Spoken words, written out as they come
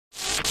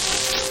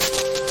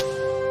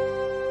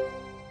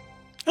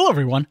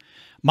everyone.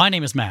 My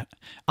name is Matt.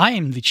 I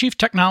am the Chief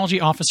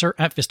Technology Officer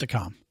at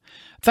Vistacom.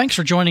 Thanks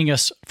for joining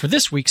us for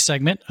this week's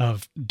segment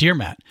of Dear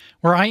Matt,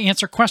 where I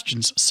answer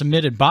questions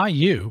submitted by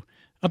you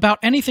about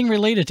anything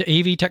related to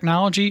AV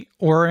technology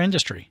or our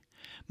industry.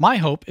 My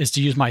hope is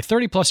to use my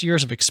 30-plus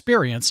years of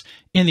experience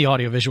in the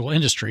audiovisual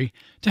industry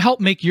to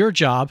help make your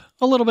job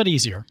a little bit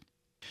easier.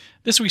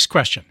 This week's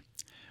question: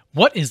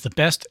 what is the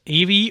best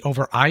AV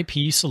over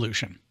IP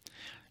solution?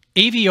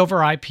 AV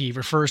over IP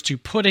refers to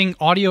putting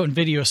audio and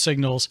video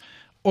signals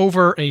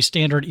over a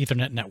standard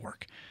Ethernet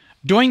network.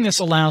 Doing this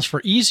allows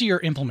for easier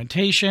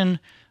implementation,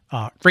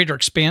 greater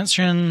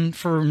expansion,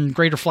 for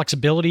greater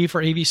flexibility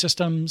for AV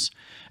systems.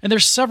 And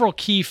there's several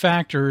key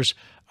factors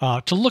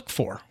to look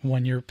for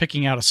when you're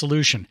picking out a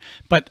solution.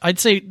 But I'd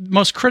say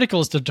most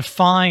critical is to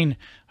define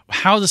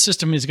how the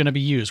system is going to be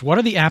used. What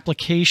are the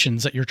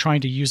applications that you're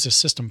trying to use this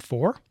system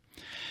for?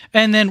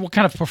 And then what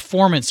kind of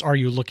performance are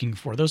you looking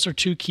for? Those are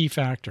two key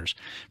factors.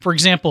 For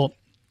example,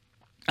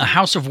 a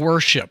house of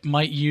worship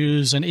might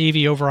use an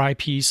AV over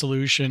IP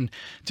solution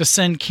to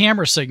send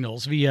camera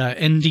signals via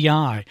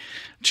NDI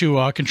to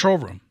a control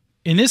room.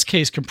 In this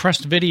case,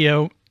 compressed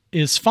video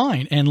is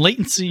fine, and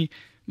latency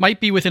might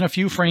be within a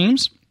few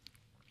frames,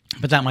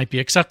 but that might be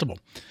acceptable.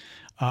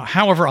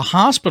 However, a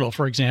hospital,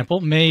 for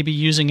example, may be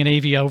using an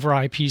AV over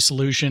IP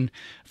solution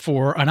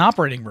for an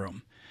operating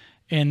room.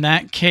 In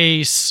that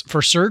case,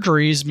 for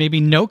surgeries, maybe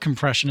no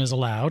compression is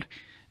allowed,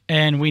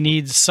 and we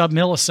need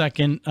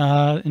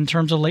sub-millisecond in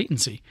terms of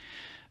latency.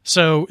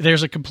 So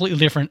there's a completely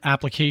different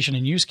application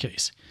and use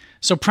case.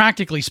 So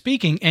practically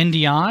speaking,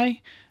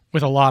 NDI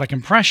with a lot of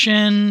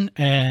compression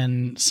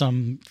and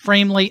some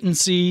frame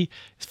latency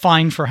is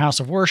fine for house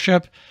of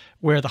worship,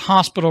 where the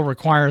hospital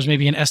requires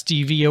maybe an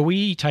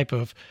SDVoE type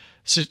of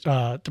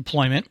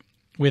deployment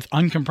with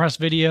uncompressed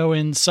video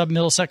and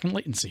sub-millisecond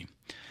latency.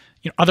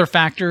 Other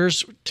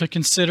factors to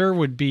consider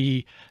would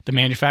be the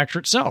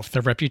manufacturer itself,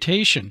 their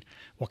reputation.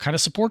 What kind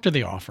of support do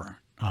they offer?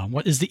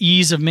 What is the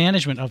ease of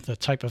management of the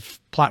type of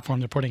platform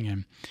they're putting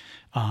in?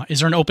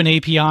 Is there an open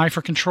API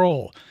for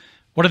control?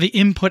 What do the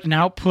input and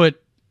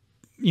output,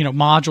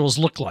 modules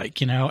look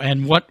like?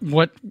 And what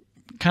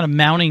kind of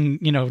mounting,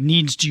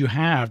 needs do you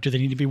have? Do they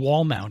need to be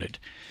wall mounted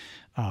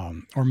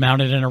or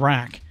mounted in a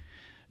rack?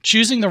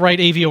 Choosing the right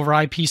AV over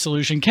IP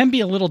solution can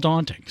be a little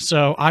daunting,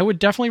 so I would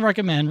definitely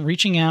recommend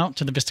reaching out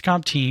to the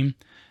Vistacom team,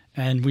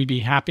 and we'd be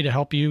happy to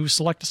help you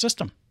select a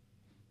system.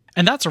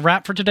 And that's a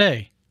wrap for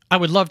today. I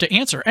would love to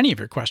answer any of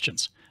your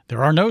questions.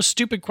 There are no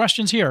stupid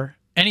questions here.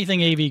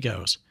 Anything AV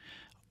goes.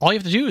 All you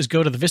have to do is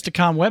go to the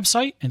Vistacom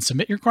website and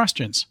submit your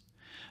questions.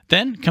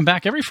 Then come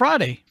back every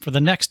Friday for the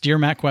next Dear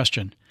Matt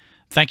question.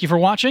 Thank you for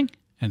watching,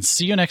 and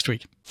see you next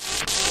week.